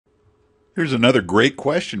Here's another great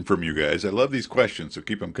question from you guys. I love these questions, so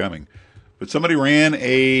keep them coming. But somebody ran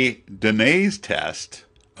a Dunnett's test,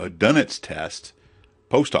 a Dunnett's test,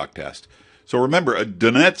 post hoc test. So remember, a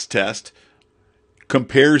Dunnett's test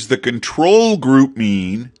compares the control group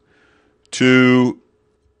mean to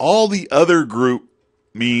all the other group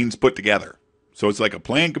means put together. So it's like a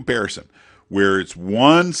planned comparison where it's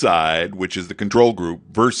one side, which is the control group,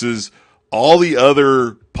 versus all the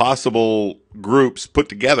other possible groups put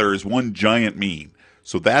together as one giant mean.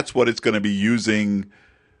 So that's what it's going to be using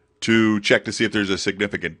to check to see if there's a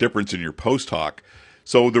significant difference in your post hoc.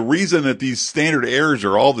 So the reason that these standard errors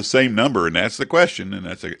are all the same number, and that's the question, and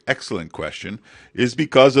that's an excellent question, is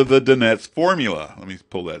because of the Dunnett's formula. Let me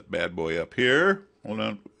pull that bad boy up here. Hold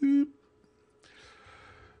on.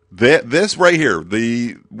 This right here,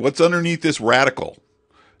 what's underneath this radical,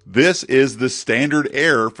 this is the standard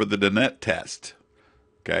error for the Dunnett test.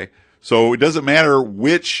 Okay? So it doesn't matter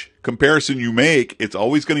which comparison you make, it's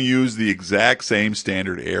always going to use the exact same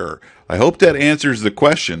standard error. I hope that answers the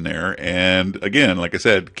question there. And again, like I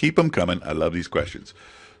said, keep them coming. I love these questions.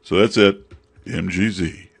 So that's it.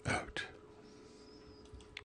 MGZ out.